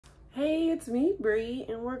Hey, it's me, Bree,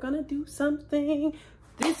 and we're gonna do something.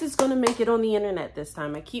 This is gonna make it on the internet this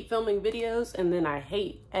time. I keep filming videos and then I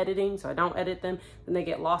hate editing, so I don't edit them. Then they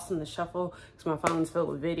get lost in the shuffle because my phone's filled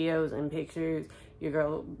with videos and pictures. Your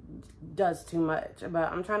girl does too much,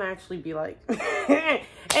 but I'm trying to actually be like,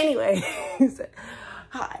 anyways,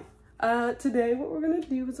 hi. Today what we're gonna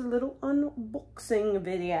do is a little unboxing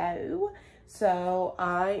video. So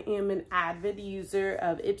I am an avid user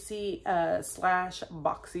of Ipsy slash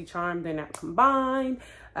BoxyCharm. They're not combined.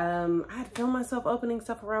 I had to film myself opening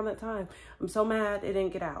stuff around that time. I'm so mad it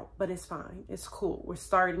didn't get out, but it's fine. It's cool. We're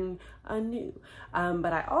starting anew.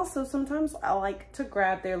 But I also sometimes I like to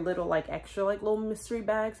grab their little like extra like little mystery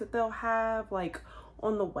bags that they'll have like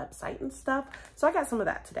on the website and stuff. So I got some of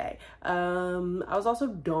that today. I was also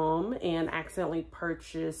dumb and accidentally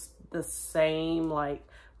purchased the same like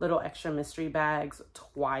little extra mystery bags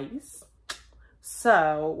twice.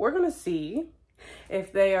 So we're gonna see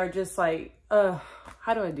if they are just like,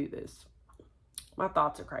 how do I do this? My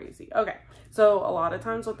thoughts are crazy. Okay, so a lot of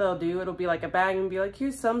times what they'll do, it'll be like a bag and be like,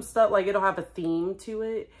 here's some stuff, like it'll have a theme to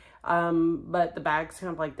it. But the bags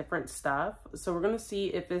have like different stuff. So we're gonna see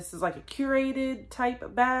if this is like a curated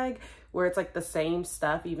type bag where it's like the same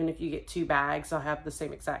stuff, even if you get two bags, they'll have the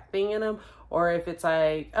same exact thing in them. Or if it's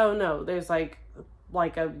like, oh no, there's like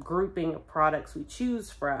a grouping of products we choose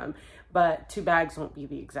from, but two bags won't be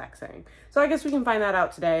the exact same. So I guess we can find that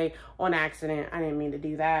out today on accident. I didn't mean to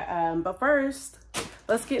do that. But first,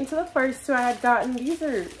 let's get into the first two I had gotten.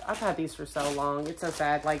 I've had these for so long. It's so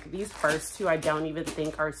sad. Like these first two, I don't even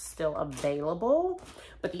think are still available.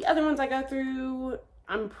 But the other ones I got through,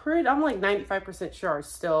 I'm like 95% sure are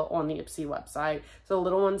still on the Ipsy website. So the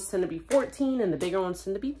little ones tend to be 14 and the bigger ones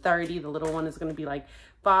tend to be 30. The little one is going to be like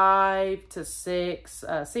 5 to 6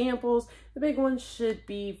 samples. The big one should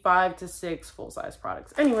be 5 to 6 full-size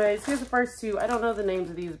products. Anyways, here's the first two. I don't know the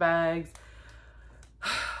names of these bags.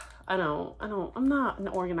 I'm not an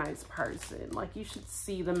organized person. Like, you should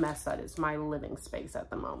see the mess that is my living space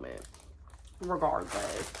at the moment.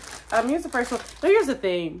 Regardless. Here's the first one. So here's the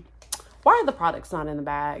thing. Why are the products not in the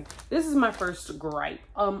bag? This is my first gripe.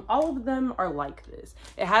 All of them are like this.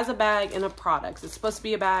 It has a bag and a products. It's supposed to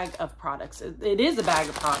be a bag of products. It is a bag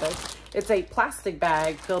of products. It's a plastic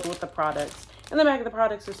bag filled with the products. And the bag of the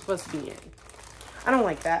products are supposed to be in. I don't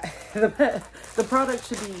like that. The product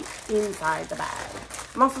should be inside the bag.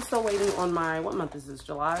 I'm also still waiting on my, what month is this,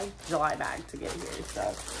 July? July bag to get here. So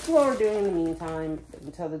that's what we're doing in the meantime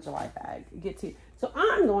until the July bag gets here. So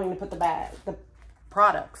I'm going to put the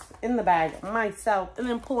products in the bag myself and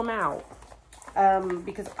then pull them out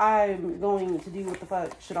because I'm going to do what the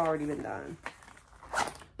fuck should already been done.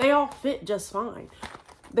 They all fit just fine.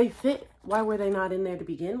 They fit. Why were they not in there to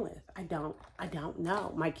begin with? I don't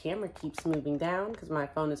know. My camera keeps moving down because my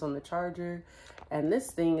phone is on the charger and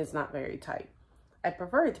this thing is not very tight. I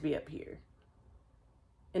prefer it to be up here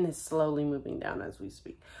and it's slowly moving down as we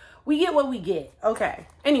speak. We get what we get. Okay.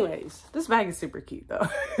 Anyways, this bag is super cute though.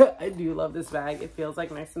 I do love this bag. It feels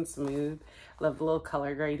like nice and smooth. Love the little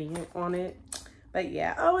color gradient on it. But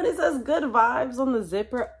yeah. Oh, and it says good vibes on the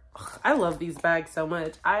zipper. Ugh, I love these bags so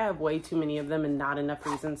much. I have way too many of them and not enough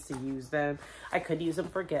reasons to use them. I could use them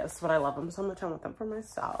for gifts, but I love them so much. I want them for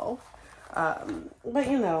myself. But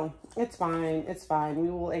you know, it's fine. It's fine.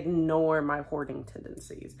 We will ignore my hoarding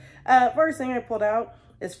tendencies. First thing I pulled out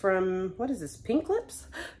is from, what is this? Pink Lips?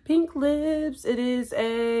 Pink Lips. It is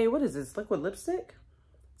a, what is this? Liquid lipstick?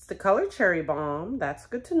 It's the color Cherry Bomb. That's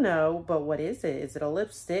good to know. But what is it? Is it a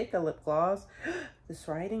lipstick? A lip gloss? This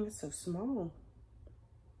writing is so small.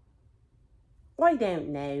 I don't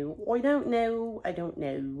know. I don't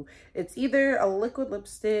know. It's either a liquid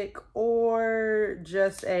lipstick or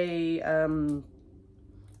just a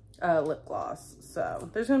lip gloss. So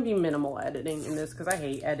there's gonna be minimal editing in this because I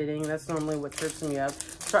hate editing. That's normally what trips me up.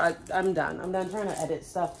 I'm done trying to edit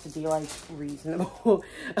stuff to be like reasonable.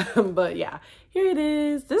 But yeah, here it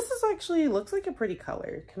is. This is actually looks like a pretty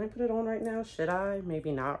color. Can I put it on right now? Should I?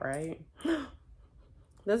 Maybe not, right?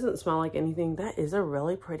 Doesn't smell like anything. That is a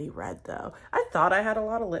really pretty red though. I thought I had a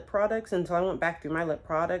lot of lip products until I went back through my lip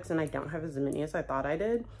products and I don't have as many as I thought I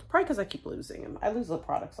did. Probably because I keep losing them. I lose lip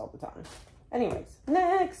products all the time. Anyways,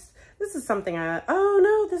 next. This is something oh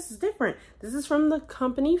no, this is different. This is from the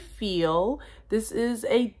company Feel. This is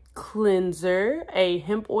a cleanser, a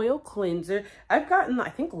hemp oil cleanser. I've gotten, I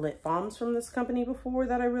think, lip balms from this company before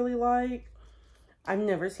that I really like. I've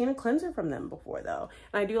never seen a cleanser from them before though.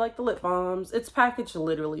 And I do like the lip balms. It's packaged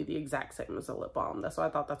literally the exact same as a lip balm. That's why I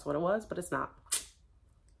thought that's what it was, but it's not.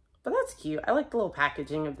 But that's cute. I like the little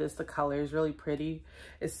packaging of this. The color is really pretty.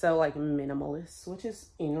 It's so like minimalist, which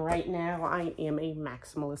is in right now. I am a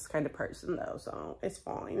maximalist kind of person though, so it's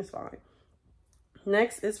fine. It's fine.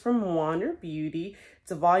 Next is from Wander Beauty.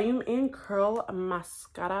 It's a volume and curl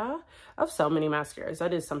mascara. I have so many mascaras.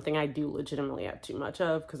 That is something I do legitimately have too much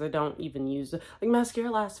of because I don't even use it. Like,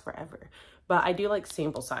 mascara lasts forever. But I do like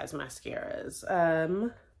sample size mascaras.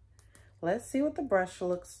 Let's see what the brush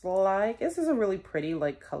looks like. This is a really pretty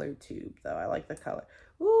like colored tube though. I like the color.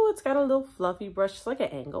 Ooh, it's got a little fluffy brush. It's like an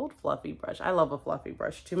angled fluffy brush. I love a fluffy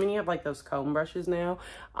brush. Too many have like those comb brushes now.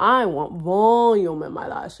 I want volume in my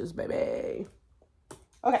lashes, baby.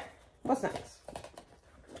 Okay, what's next?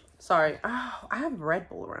 Sorry. Oh, I have Red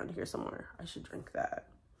Bull around here somewhere. I should drink that.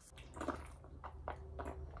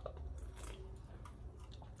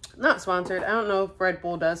 Not sponsored. I don't know if Red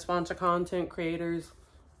Bull does sponsor content creators,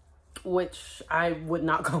 which I would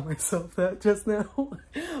not call myself that just now.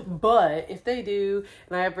 But if they do,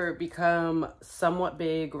 and I ever become somewhat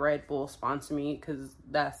big, Red Bull sponsor me, because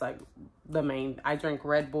that's like the main. I drink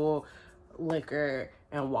Red Bull, liquor,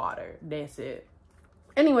 and water. That's it.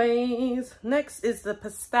 Anyways, next is the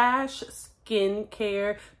Pistache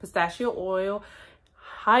Skincare Pistachio Oil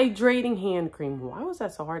Hydrating Hand Cream. Why was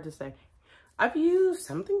that so hard to say? I've used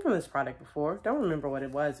something from this product before. Don't remember what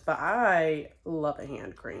it was, but I love a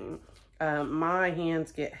hand cream. My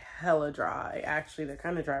hands get hella dry. Actually, they're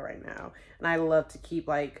kind of dry right now. And I love to keep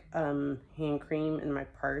like hand cream in my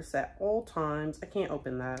purse at all times. I can't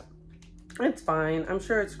open that. It's fine. I'm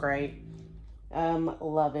sure it's great.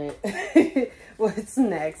 Love it. What's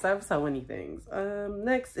next? I have so many things.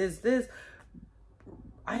 Next is this.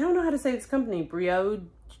 I don't know how to say this company.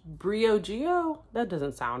 Briogeo? That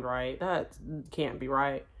doesn't sound right. That can't be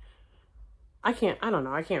right. I don't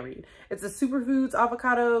know. I can't read. It's a Superfoods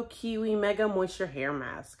Avocado Kiwi Mega Moisture Hair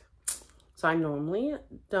Mask. So I normally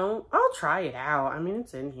don't. I'll try it out. I mean,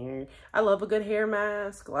 it's in here. I love a good hair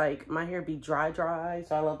mask. Like, my hair be dry,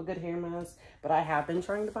 so I love a good hair mask. But I have been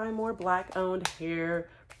trying to buy more Black-owned hair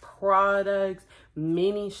products.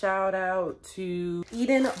 Mini shout out to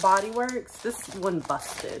Eden Body Works. This one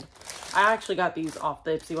busted. I actually got these off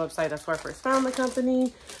the Ipsy website. That's where I first found the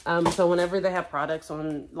company. So whenever they have products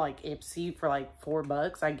on like Ipsy for like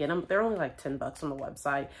 $4, I get them. They're only like $10 on the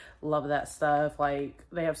website. Love that stuff. Like,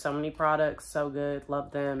 they have so many products. So good.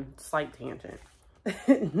 Love them. Slight tangent.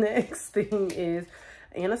 Next thing is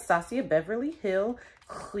Anastasia Beverly Hill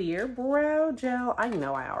Clear Brow Gel. I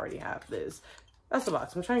know I already have this. That's the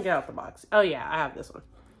box. I'm trying to get out the box. Oh yeah, I have this one.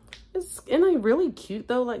 It's in a really cute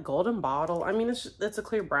though, like golden bottle. I mean, it's a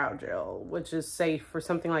clear brow gel, which is safe for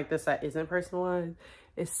something like this that isn't personalized.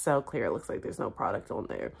 It's so clear. It looks like there's no product on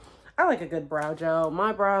there. I like a good brow gel.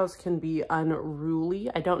 My brows can be unruly.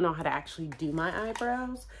 I don't know how to actually do my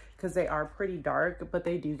eyebrows because they are pretty dark, but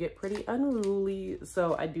they do get pretty unruly.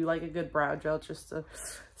 So I do like a good brow gel just to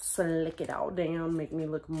slick it all down, make me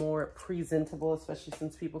look more presentable, especially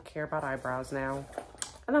since people care about eyebrows now.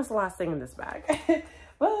 And that's the last thing in this bag.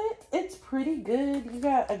 But it's pretty good. You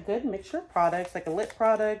got a good mixture of products, like a lip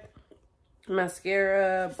product,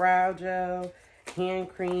 mascara, brow gel, hand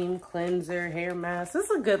cream, cleanser, hair mask.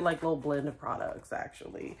 This is a good like little blend of products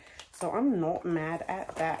actually. So I'm not mad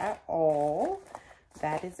at that at all.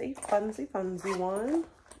 That is a funsy one.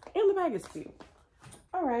 And the bag is cute.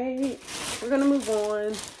 All right, we're gonna move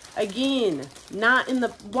on. Again, not in the,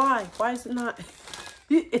 why is it not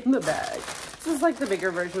in the bag? This is like the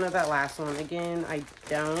bigger version of that last one. Again, I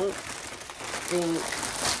don't think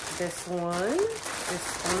this one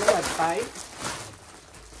is on the website.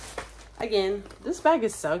 Again, this bag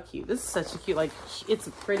is so cute. This is such a cute, like, it's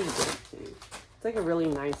pretty big too. It's like a really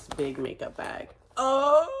nice big makeup bag.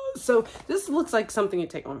 Oh, so this looks like something you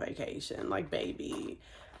take on vacation, like baby.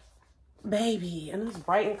 And it's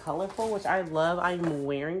bright and colorful, which I love. I'm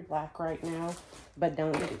wearing black right now, but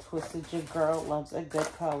don't get it twisted. Your girl loves a good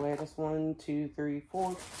color. There's 1, 2, 3,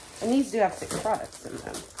 4, and these do have 6 products in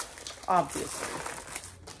them, obviously.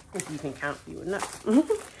 If you can count, you would know.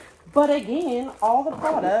 But again, all the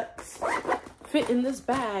products fit in this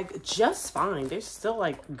bag just fine. There's still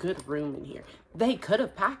like good room in here. They could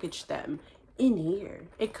have packaged them in here.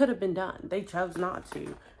 It could have been done. They chose not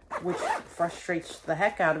to, which frustrates the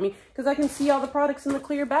heck out of me because I can see all the products in the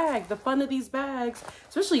clear bag. The fun of these bags,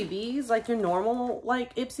 especially these, like your normal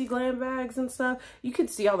like Ipsy Glam bags and stuff, you can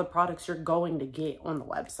see all the products you're going to get on the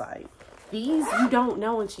website. These, you don't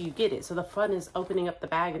know until you get it. So the fun is opening up the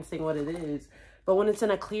bag and seeing what it is. But when it's in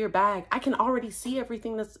a clear bag, I can already see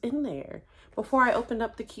everything that's in there. before I opened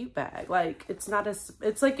up the cute bag. Like, it's not as,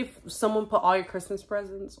 it's like if someone put all your Christmas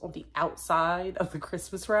presents on the outside of the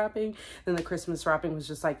Christmas wrapping, then the Christmas wrapping was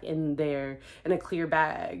just like in there in a clear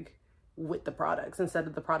bag with the products instead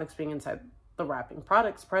of the products being inside the wrapping.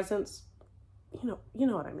 Products, presents, you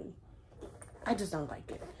know what I mean. I just don't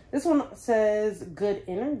like it. This one says good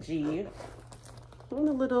energy. And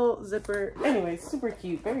a little zipper. Anyway, super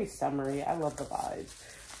cute, very summery. I love the vibes.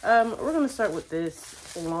 We're gonna start with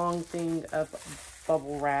this long thing of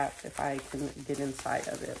bubble wrap, if I can get inside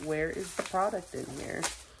of it. Where is the product in here?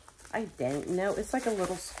 I don't know. It's like a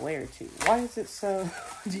little square too. Why is it so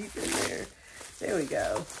deep in there? There we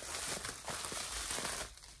go.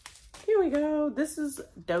 Here we go. This is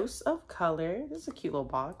Dose of Color. This is a cute little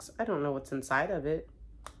box. I don't know what's inside of it.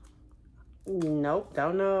 Nope,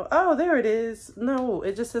 don't know. Oh, there it is. No,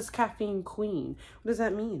 it just says Caffeine Queen. What does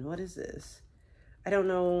that mean? What is this? I don't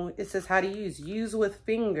know. It says how to use. Use with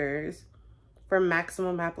fingers for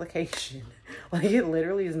maximum application. Like, it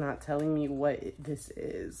literally is not telling me what this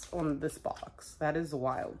is on this box. That is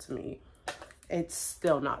wild to me. It's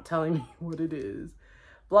still not telling me what it is.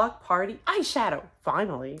 Block Party eyeshadow.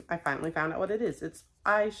 I finally found out what it is. It's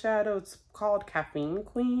eyeshadow. It's called Caffeine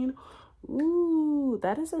Queen. Ooh,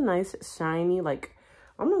 that is a nice shiny, like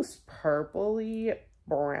almost purpley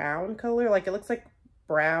brown color. Like, it looks like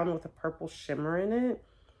brown with a purple shimmer in it.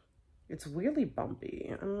 It's really bumpy.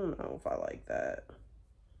 I don't know if I like that.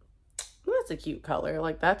 That's a cute color.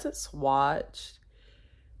 Like, that's a swatch.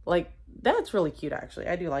 Like, that's really cute, actually.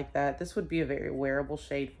 I do like that. This would be a very wearable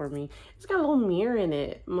shade for me. It's got a little mirror in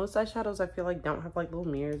it. Most eyeshadows, I feel like, don't have, like, little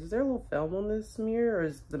mirrors. Is there a little film on this mirror, or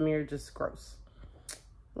is the mirror just gross?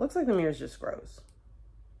 It looks like the mirror is just gross.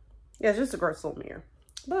 Yeah, it's just a gross little mirror.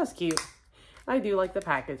 But that's cute. I do like the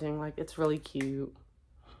packaging. Like, it's really cute.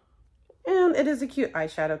 And it is a cute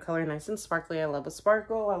eyeshadow color. Nice and sparkly. I love a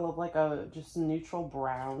sparkle. I love, like, a just neutral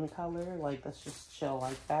brown color. Like, let's just chill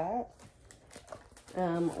like that.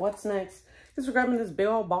 What's next? Because we're grabbing this big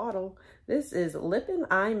old bottle. This is Lip and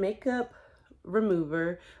Eye Makeup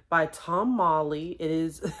Remover by Tom Molly. It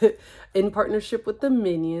is in partnership with the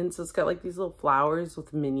Minions. So it's got like these little flowers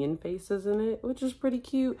with minion faces in it, which is pretty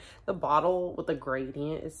cute. The bottle with the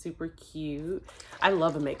gradient is super cute. I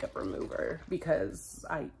love a makeup remover because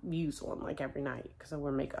I use one like every night because I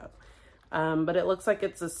wear makeup. But it looks like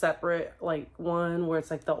it's a separate like one where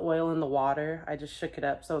it's like the oil and the water. I just shook it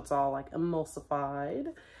up so it's all like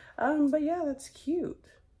emulsified. But yeah, that's cute.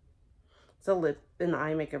 It's a lip and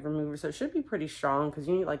eye makeup remover, so it should be pretty strong because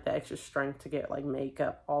you need like the extra strength to get like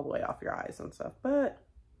makeup all the way off your eyes and stuff. But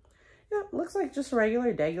yeah, looks like just a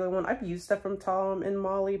regular one. I've used stuff from Tom and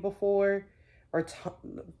Molly before, or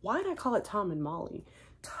why did I call it Tom and Molly?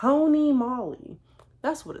 Tony Molly,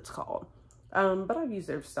 that's what it's called. But I've used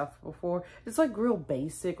their stuff before. It's like real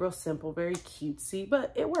basic, real simple, very cutesy,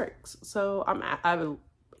 but it works. So I'm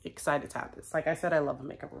excited to have this. Like I said, I love a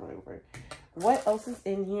makeup remover. What else is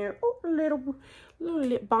in here? Oh, little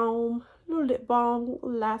lip balm,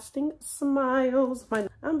 Lasting Smiles. But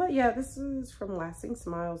yeah, this is from Lasting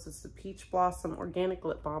Smiles. It's the Peach Blossom Organic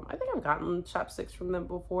Lip Balm. I think I've gotten chapsticks from them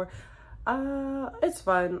before. It's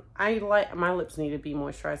fun. My lips need to be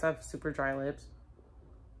moisturized. I have super dry lips.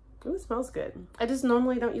 Ooh, it smells good. I just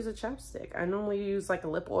normally don't use a chapstick. I normally use like a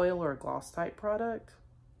lip oil or a gloss type product.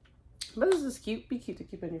 But this is cute. Be cute to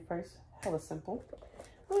keep in your purse. Hella simple.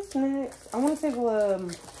 What's next? I want to say,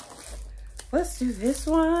 let's do this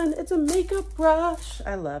one. It's a makeup brush.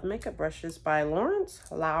 I love makeup brushes by Lawrence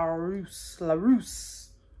LaRousse.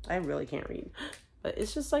 I really can't read. But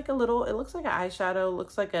it's just like a little, it looks like an eyeshadow.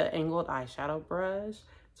 Looks like an angled eyeshadow brush.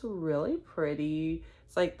 It's really pretty.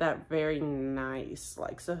 It's like that very nice,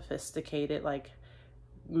 like sophisticated, like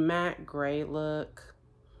matte gray look.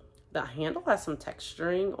 The handle has some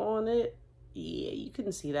texturing on it. Yeah, you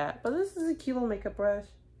couldn't see that. But this is a cute little makeup brush.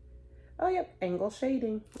 Oh, yep, angle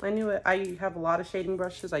shading. I knew it. I have a lot of shading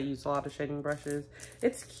brushes. I use a lot of shading brushes.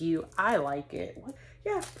 It's cute. I like it.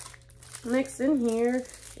 Yeah. Next in here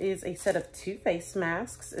is a set of 2 face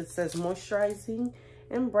masks. It says Moisturizing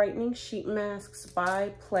and Brightening Sheet Masks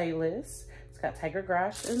by Playlist. It's got Tiger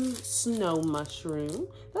Grass and Snow Mushroom.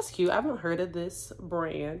 That's cute. I haven't heard of this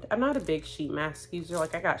brand. I'm not a big sheet mask user.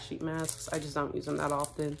 Like, I got sheet masks. I just don't use them that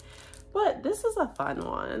often. But this is a fun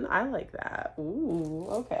one. I like that. Ooh,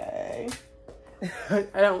 okay. I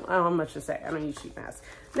don't have much to say. I don't use sheet masks.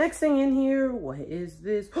 Next thing in here, what is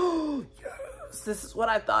this? Oh, yes. This is what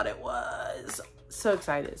I thought it was. So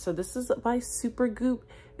excited. So this is by Supergoop.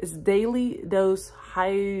 It's Daily Dose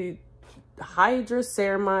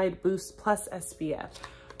Hydroceramide Boost Plus SPF.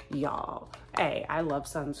 Y'all, Hey, I love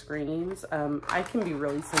sunscreens. I can be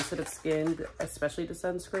really sensitive skinned, especially to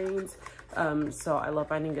sunscreens. So I love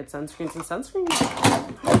finding good sunscreens, and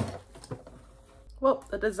sunscreens, well,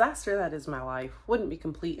 the disaster that is my life wouldn't be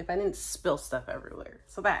complete if I didn't spill stuff everywhere.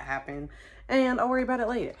 So that happened, and I'll worry about it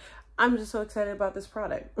later. I'm just so excited about this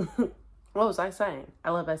product. What was I saying?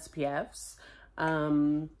 I love SPFs.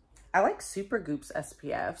 I like Supergoop's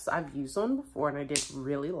SPFs. I've used one before and I did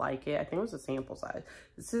really like it. I think it was a sample size.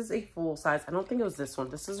 This is a full size. I don't think it was this one.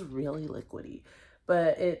 This is really liquidy.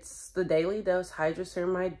 But it's the Daily Dose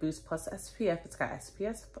Hydroceramide Boost Plus SPF. It's got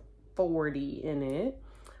SPF 40 in it.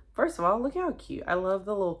 First of all, look how cute. I love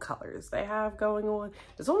the little colors they have going on.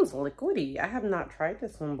 This one's liquidy. I have not tried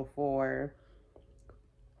this one before.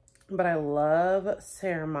 But I love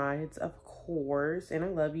ceramides, of course, and I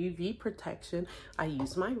love UV protection. I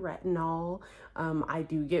use my retinol. I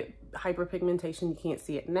do get hyperpigmentation. You can't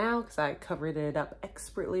see it now because I covered it up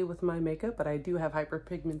expertly with my makeup, but I do have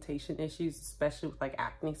hyperpigmentation issues, especially with like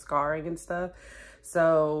acne scarring and stuff.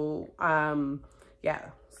 So, yeah,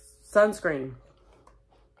 sunscreen.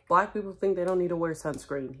 Black people think they don't need to wear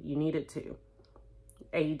sunscreen. You need it too.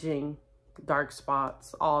 Aging, dark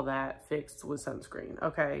spots, all that fixed with sunscreen.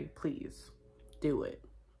 Okay, please do it.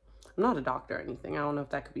 I'm not a doctor or anything. I don't know if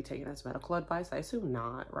that could be taken as medical advice. I assume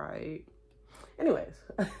not, right? Anyways,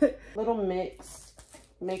 little mix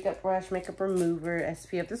makeup brush, makeup remover,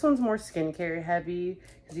 SPF. This one's more skincare heavy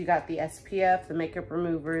because you got the SPF, the makeup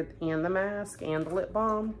remover, and the mask, and the lip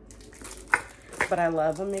balm. But I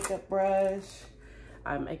love a makeup brush.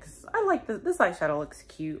 I like this eyeshadow looks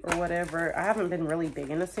cute or whatever. I haven't been really big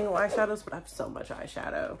into single eyeshadows, but I have so much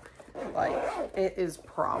eyeshadow. Like, it is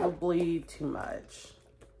probably too much,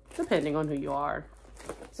 depending on who you are.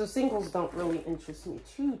 So singles don't really interest me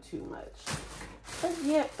too much. But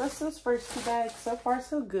yeah, that's those first 2 bags. So far,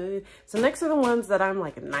 so good. So next are the ones that I'm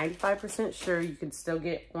like 95% sure you can still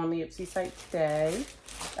get on the Ipsy site today.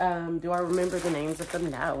 Do I remember the names of them?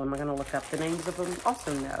 No. Am I going to look up the names of them?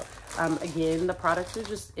 Also no. Again, the products are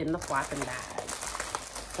just in the flapping bag.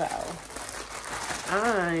 So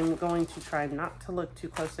I'm going to try not to look too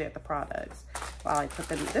closely at the products while I put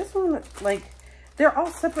them. This one, like, they're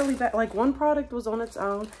all separately bagged. Like, one product was on its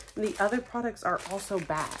own, and the other products are also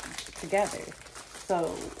bagged together.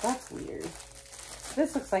 So that's weird.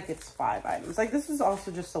 This looks like it's 5 items. Like, this is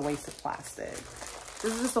also just a waste of plastic.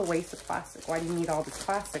 This is just a waste of plastic. Why do you need all this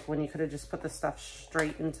plastic when you could have just put the stuff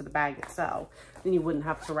straight into the bag itself? Then you wouldn't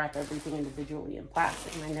have to wrap everything individually in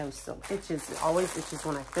plastic. And I know it still itches. It always itches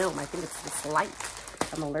when I film. I think it's this light.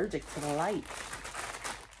 I'm allergic to the light.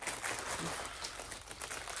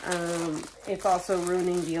 It's also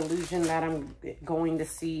ruining the illusion that I'm going to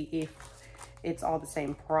see if it's all the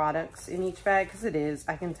same products in each bag, because it is.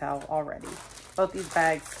 I can tell already. Both these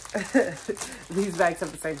bags, these bags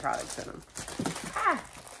have the same products in them. Ah!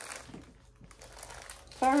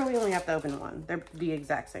 So I really only have to open one. They're the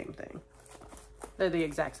exact same thing. They're the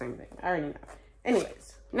exact same thing. I already know.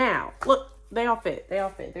 Anyways, now, look, they all fit. They all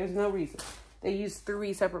fit. There's no reason. They used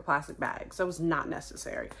 3 separate plastic bags, so it's not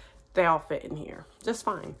necessary. They all fit in here just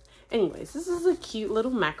fine. Anyways, this is a cute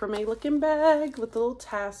little macrame looking bag with a little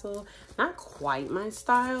tassel. Not quite my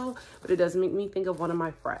style, but it does make me think of one of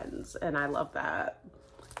my friends, and I love that.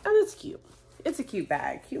 And it's cute. It's a cute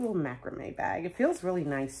bag, cute little macrame bag. It feels really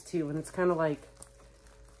nice too, and it's kind of like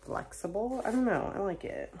flexible. I don't know, I like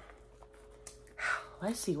it.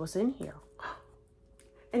 Let's see what's in here.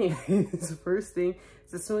 Anyways, the first thing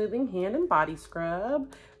is a Smoothing Hand and Body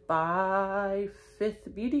Scrub by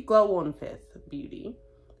Fifth Beauty, Glow on Fifth Beauty.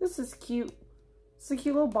 This is cute. It's a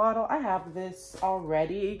cute little bottle. I have this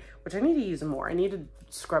already, which I need to use more. I need to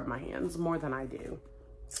scrub my hands more than I do,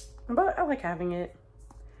 but I like having it.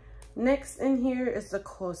 Next in here is the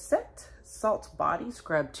Cosette Salt Body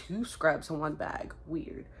Scrub. 2 scrubs in 1 bag.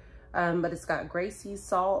 Weird. But it's got gray sea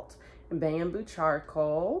salt and bamboo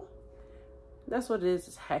charcoal. That's what it is.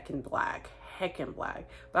 It's heckin' black. Heckin' black.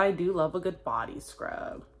 But I do love a good body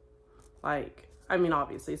scrub. Like, I mean,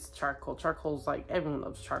 obviously it's charcoal. Charcoal's like, everyone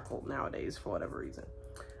loves charcoal nowadays for whatever reason.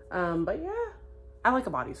 But yeah, I like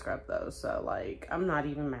a body scrub though. So like, I'm not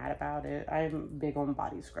even mad about it. I'm big on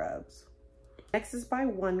body scrubs. Next is by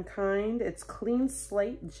One Kind. It's Clean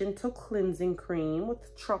Slate Gentle Cleansing Cream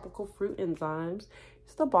with tropical fruit enzymes.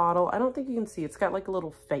 It's the bottle. I don't think you can see. It's got like a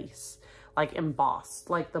little face, like embossed.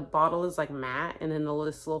 Like the bottle is like matte, and then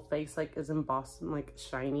this little face like is embossed in like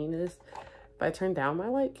shininess. If I turn down my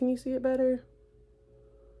light, can you see it better?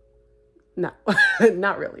 No,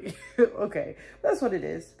 not really. Okay, that's what it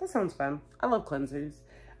is. That sounds fun. I love cleansers.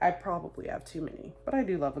 I probably have too many, but I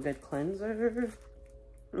do love a good cleanser.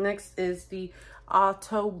 Next is the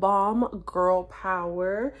Autobalm Girl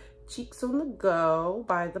Power Cheeks on the Go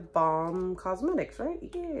by the Balm Cosmetics, right?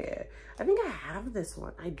 Yeah. I think I have this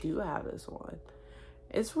one. I do have this one.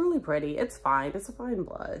 It's really pretty. It's fine. It's a fine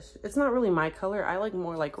blush. It's not really my color. I like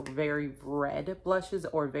more like very red blushes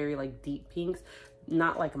or very like deep pinks.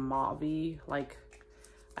 Not like mauve-y. Like,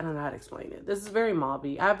 I don't know how to explain it. This is very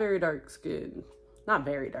mauve-y. I have very dark skin. Not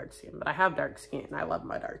very dark skin, but I have dark skin. I love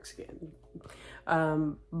my dark skin.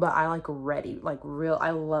 But I like reddy, like real,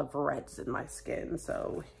 I love reds in my skin.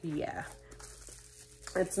 So yeah,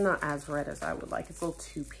 it's not as red as I would like. It's a little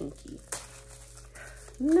too pinky.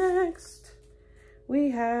 Next,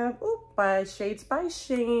 we have, by Shades by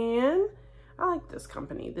Shan. I like this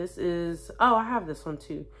company. This is, oh, I have this one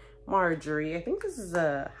too. Marjorie. I think this is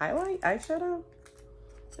a highlight eyeshadow.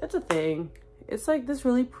 It's a thing. It's like this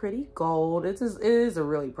really pretty gold. It is a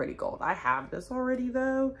really pretty gold. I have this already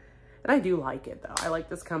though. And I do like it though. I like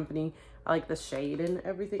this company. I like the shade and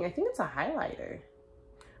everything. I think it's a highlighter.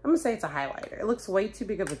 I'm gonna say it's a highlighter. It looks way too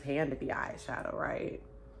big of a pan to be eyeshadow, right?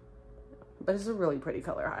 But it's a really pretty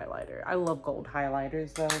color highlighter. I love gold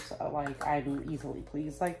highlighters though, so like I'm easily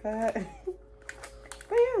pleased like that.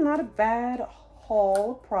 But yeah, not a bad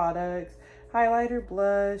haul of products. Highlighter,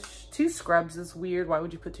 blush, 2 scrubs is weird. Why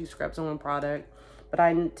would you put 2 scrubs in one product? But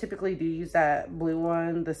I typically do use that blue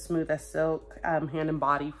one, the Smooth as Silk, hand and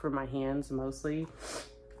body for my hands mostly.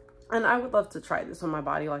 And I would love to try this on my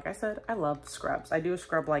body. Like I said, I love scrubs. I do a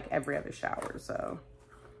scrub like every other shower, so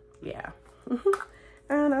yeah.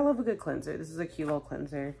 And I love a good cleanser. This is a cute little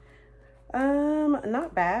cleanser.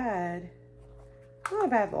 Not bad. Not a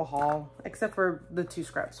bad little haul, except for the 2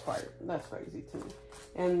 scrubs part. That's crazy to me.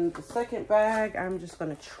 And the second bag, I'm just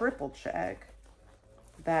going to triple check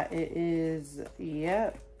that it is,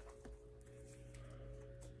 yep,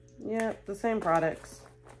 the same products.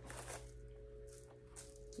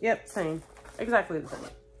 Yep, same. Exactly the same.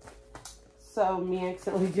 So me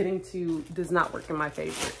accidentally getting 2 does not work in my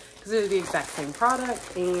favor because they're the exact same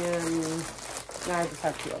product, and now I just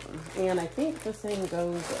have 2 of them. And I think the same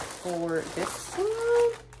goes for this one.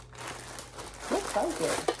 Looks so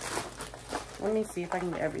good. Let me see if I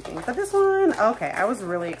can get everything. But this one, okay, I was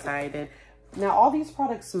really excited. Now, all these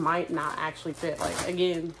products might not actually fit. Like,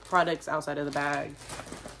 again, products outside of the bag.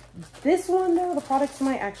 This one, though, the products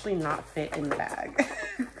might actually not fit in the bag.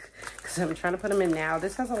 Because I'm trying to put them in now.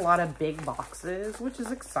 This has a lot of big boxes, which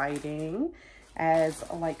is exciting. As,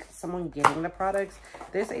 like, someone getting the products.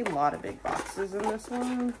 There's a lot of big boxes in this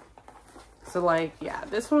one. So, like, yeah,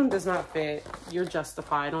 this one does not fit. You're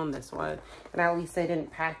justified on this one. And at least they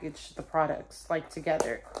didn't package the products, like,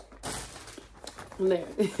 together. There.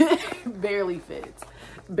 Barely fits.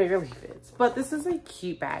 Barely fits. But this is a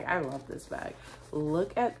cute bag. I love this bag.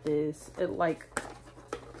 Look at this. It, like,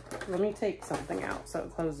 let me take something out so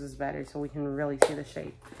it closes better so we can really see the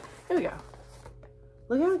shape. Here we go.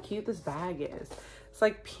 Look how cute this bag is. It's,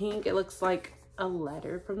 like, pink. It looks like a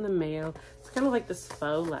letter from the mail. It's kind of like this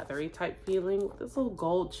faux leathery type feeling with this little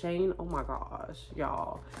gold chain. Oh my gosh,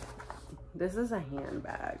 y'all, this is a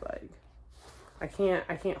handbag. Like, I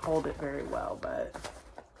can't hold it very well, but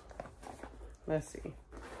let's see.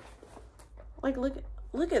 Like,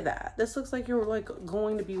 look at that. This looks like you're like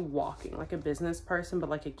going to be walking like a business person, but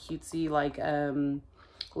like a cutesy, like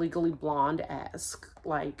Legally Blonde-esque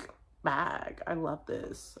like bag. I love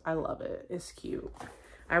this. I love it. It's cute.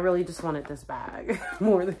 I really just wanted this bag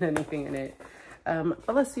more than anything in it.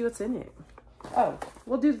 But let's see what's in it. Oh,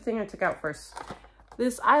 we'll do the thing I took out first.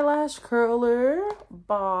 This eyelash curler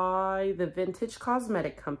by the Vintage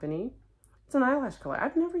Cosmetic Company. It's an eyelash curler.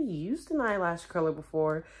 I've never used an eyelash curler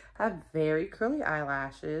before. I have very curly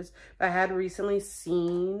eyelashes. But I had recently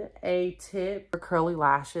seen a tip for curly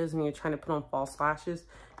lashes and you're trying to put on false lashes.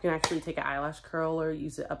 You can actually take an eyelash curler,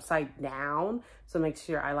 use it upside down so it makes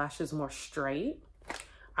your eyelashes more straight.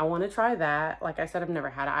 I want to try that. Like I said, I've never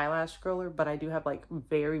had an eyelash curler, but I do have like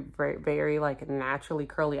very like naturally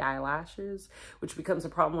curly eyelashes, which becomes a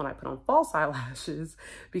problem when I put on false eyelashes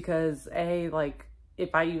because like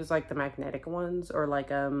if I use like the magnetic ones or like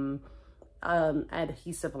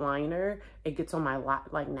adhesive liner, it gets on my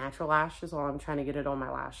like natural lashes while I'm trying to get it on my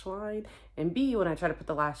lash line. And B, when I try to put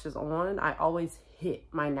the lashes on, I always hit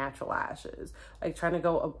my natural lashes. Like trying to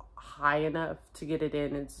go up high enough to get it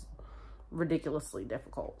in, it's ridiculously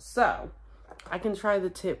difficult. So I can try the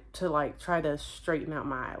tip to like try to straighten out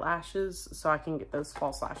my eyelashes so I can get those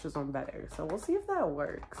false lashes on better. So we'll see if that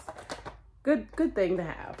works. Good thing to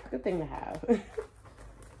have. Good thing to have.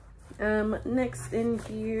 Next in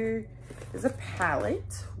here is a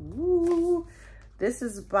palette. Ooh, This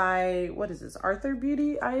is by, what is this, Arthur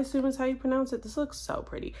Beauty, I assume is how you pronounce it. This looks so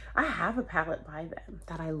pretty. I have a palette by them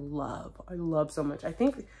that I love so much. I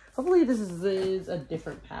think, hopefully this is a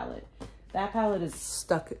different palette. That palette is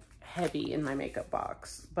stuck heavy in my makeup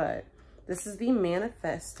box, but this is the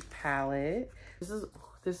Manifest palette.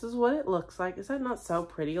 This is what it looks like. Is that not so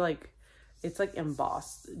pretty? Like, it's like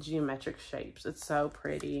embossed geometric shapes. It's so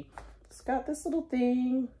pretty. It's got this little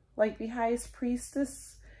thing, like the highest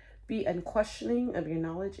priestess, be unquestioning of your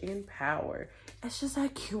knowledge and power. It's just a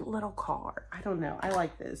cute little card. I don't know. I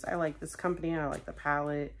like this. I like this company. I like the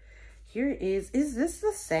palette. Here it is. Is this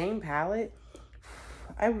the same palette?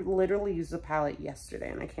 I literally used the palette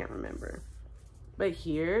yesterday and I can't remember. But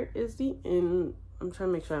here is the I'm trying to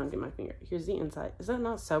make sure I don't get my finger. Here's the inside. Is that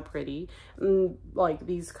not so pretty? And like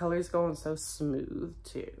these colors go on so smooth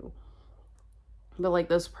too. But like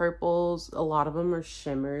those purples, a lot of them are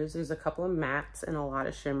shimmers. There's a couple of mattes and a lot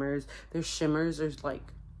of shimmers. There's shimmers. There's like,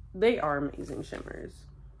 they are amazing shimmers.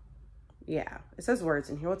 Yeah, it says words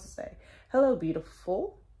in here. What's it say? Hello,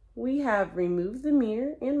 beautiful. We have removed the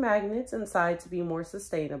mirror and magnets inside to be more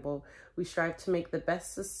sustainable. We strive to make the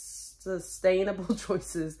best sustainable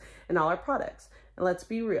choices in all our products. And let's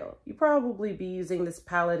be real, you probably be using this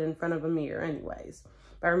palette in front of a mirror anyways.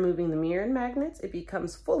 By removing the mirror and magnets, it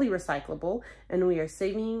becomes fully recyclable, and we are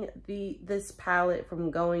saving this palette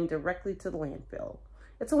from going directly to the landfill.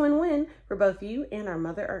 It's a win-win for both you and our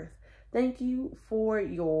Mother Earth. Thank you for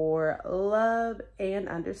your love and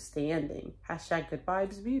understanding. Hashtag good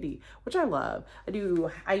vibes beauty, which I love.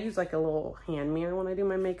 I use like a little hand mirror when I do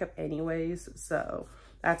my makeup anyways, so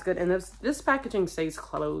that's good. And this packaging stays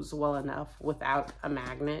closed well enough without a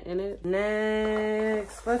magnet in it.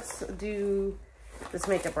 Next, let's do this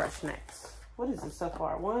makeup brush next. What is this so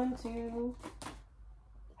far? 1, 2,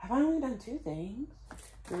 have I only done 2 things?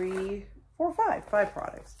 3, 4, 5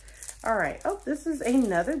 products. All right. Oh, this is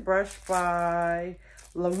another brush by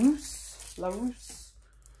LaRousse.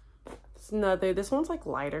 It's another, this one's like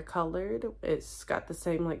lighter colored. It's got the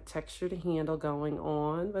same like textured handle going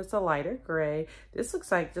on, but it's a lighter gray. This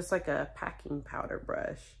looks like just like a packing powder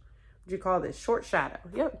brush. What'd you call this? Short shadow.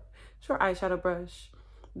 Yep. Short eyeshadow brush.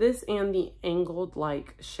 This and the angled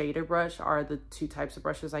like shader brush are the 2 types of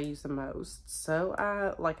brushes I use the most. So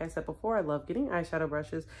like I said before, I love getting eyeshadow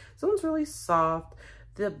brushes. This one's really soft.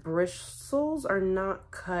 The bristles are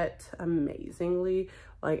not cut amazingly.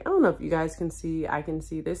 Like, I don't know if you guys can see, I can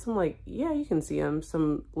see there's some like, yeah, you can see them,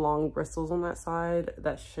 some long bristles on that side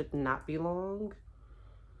that should not be long.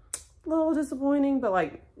 A little disappointing, but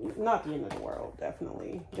like not the end of the world,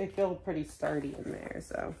 definitely. They feel pretty sturdy in there,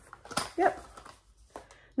 so yep.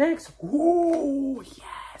 Next, oh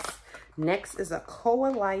yes. Next is a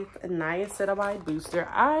Koa Life Niacinamide Booster.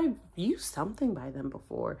 I've used something by them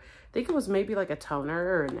before. I think it was maybe like a toner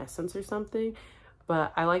or an essence or something.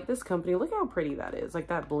 But I like this company. Look how pretty that is. Like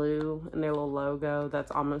that blue and their little logo.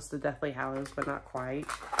 That's almost the Deathly Hallows, but not quite.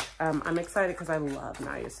 I'm excited because I love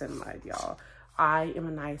niacinamide, y'all. I am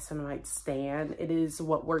a niacinamide stan. It is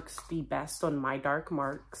what works the best on my dark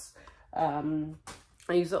marks.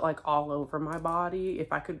 I use it like all over my body.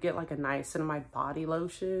 If I could get like a niacinamide body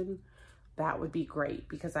lotion, that would be great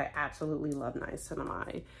because I absolutely love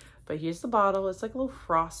niacinamide. But here's the bottle. It's like a little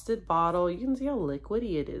frosted bottle. You can see how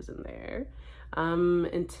liquidy it is in there.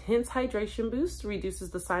 Intense hydration boost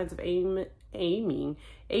reduces the signs of aging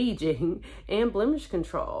and blemish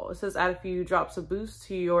control. It says add a few drops of boost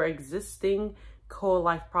to your existing Koa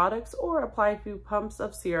Life products or apply a few pumps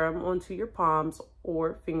of serum onto your palms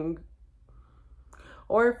or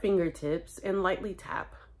fingertips and lightly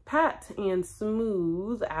tap, pat, and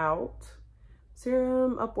smooth out.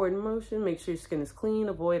 Serum, upward motion, make sure your skin is clean,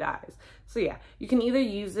 avoid eyes. So yeah, you can either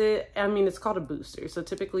use it, I mean, it's called a booster. So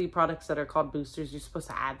typically products that are called boosters, you're supposed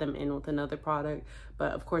to add them in with another product.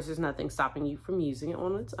 But of course, there's nothing stopping you from using it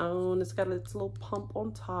on its own. It's got its little pump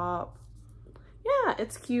on top. Yeah,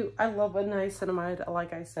 it's cute. I love a niacinamide,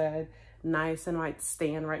 like I said. Niacinamide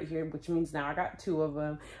stand right here, which means now I got 2 of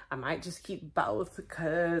them. I might just keep both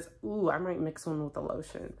because, ooh, I might mix one with the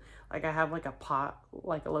lotion. Like I have like a pot,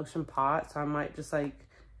 like a lotion pot. So I might just like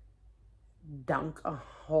dunk a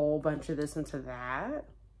whole bunch of this into that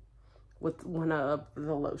with one of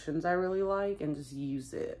the lotions I really like and just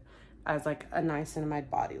use it as like a niacinamide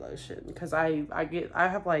body lotion. Because I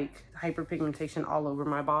have like hyperpigmentation all over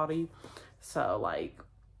my body. So like,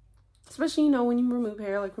 especially, you know, when you remove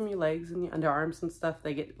hair like from your legs and your underarms and stuff,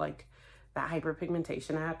 they get like that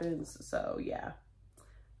hyperpigmentation happens. So yeah,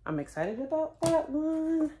 I'm excited about that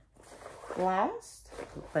one. Last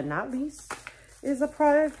but not least is a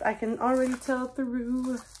product I can already tell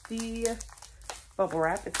through the bubble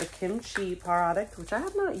wrap. It's a kimchi product, which I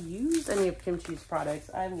have not used any of kimchi's products.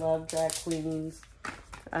 I love drag queens.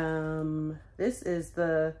 This is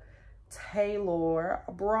the Taylor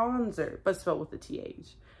bronzer, but spelled with a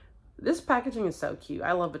TH. This packaging is so cute.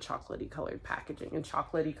 I love the chocolatey colored packaging, and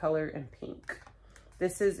chocolatey color and pink.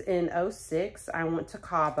 This is in 06. I went to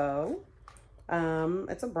Cabo.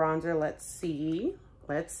 It's a bronzer. Let's see.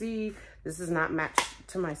 Let's see. This is not matched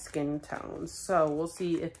to my skin tone, so we'll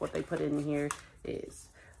see if what they put in here is.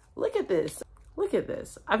 Look at this. Look at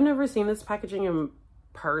this. I've never seen this packaging in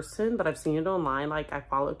person, but I've seen it online. Like, I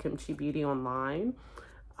follow Kimchi Beauty online.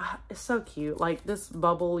 It's so cute. Like, this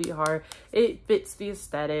bubbly heart, it fits the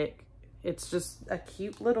aesthetic. It's just a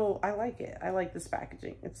cute little, I like it. I like this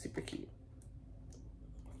packaging. It's super cute.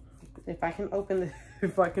 If I can open it,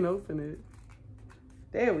 if I can open it.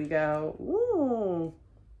 There we go. Ooh.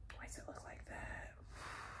 Why does it look like that?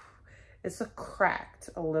 It's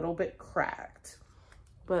a little bit cracked.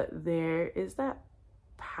 But there is that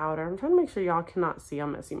powder. I'm trying to make sure y'all cannot see how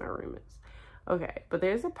messy my room is. Okay, but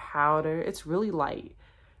there's a powder. It's really light.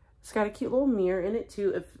 It's got a cute little mirror in it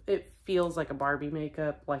too. It feels like a Barbie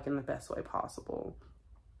makeup, like in the best way possible.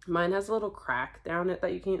 Mine has a little crack down it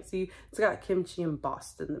that you can't see. It's got kimchi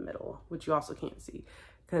embossed in the middle, which you also can't see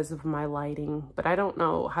because of my lighting. But I don't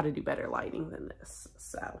know how to do better lighting than this,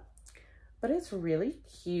 so. But it's really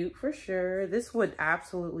cute for sure. This would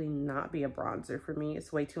absolutely not be a bronzer for me.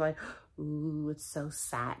 It's way too light. Ooh, it's so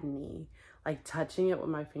satiny. Like, touching it with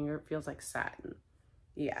my finger, it feels like satin.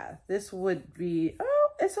 Yeah, this would be, oh,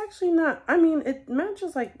 it's actually not, I mean, it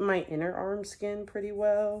matches like my inner arm skin pretty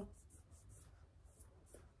well.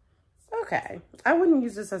 Okay, I wouldn't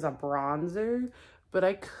use this as a bronzer, but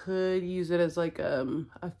I could use it as like a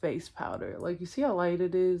face powder. Like, you see how light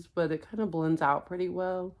it is, but it kind of blends out pretty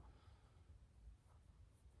well.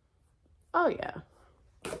 Oh yeah.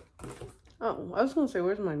 Oh, I was gonna say,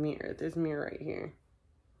 where's my mirror? There's a mirror right here.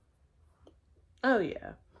 Oh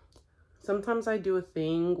yeah. Sometimes I do a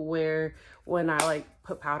thing where when I like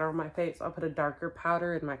put powder on my face, I'll put a darker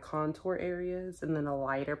powder in my contour areas and then a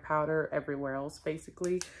lighter powder everywhere else,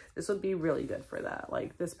 basically. This would be really good for that.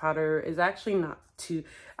 Like, this powder is actually not too,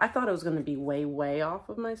 I thought it was going to be way, way off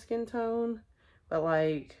of my skin tone, but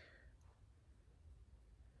like,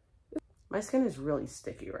 my skin is really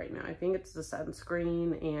sticky right now. I think it's the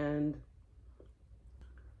sunscreen and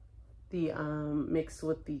the mixed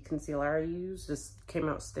with the concealer I used just came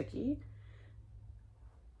out sticky.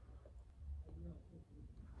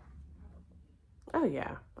 Oh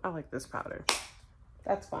yeah, I like this powder.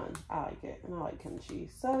 That's fun. I like it, and I like kimchi.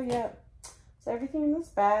 So yeah, so everything in this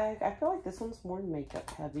bag. I feel like this one's more makeup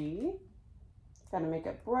heavy. Got a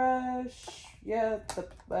makeup brush. Yeah, the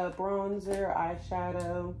bronzer,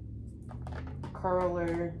 eyeshadow,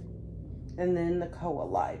 curler, and then the Koa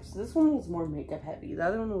Life. So this one was more makeup heavy. The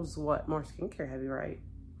other one was what? More skincare heavy, right?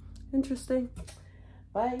 Interesting.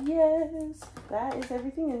 But yes, that is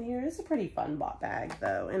everything in here. It's a pretty fun bought bag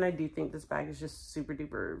though. And I do think this bag is just super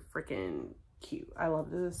duper freaking cute. I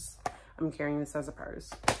love this. I'm carrying this as a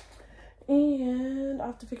purse. And I'll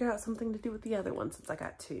have to figure out something to do with the other one since I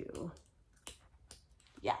got two.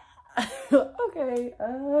 Yeah. Okay.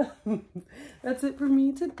 That's it for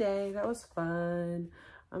me today. That was fun.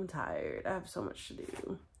 I'm tired. I have so much to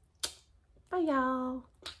do. Bye, y'all.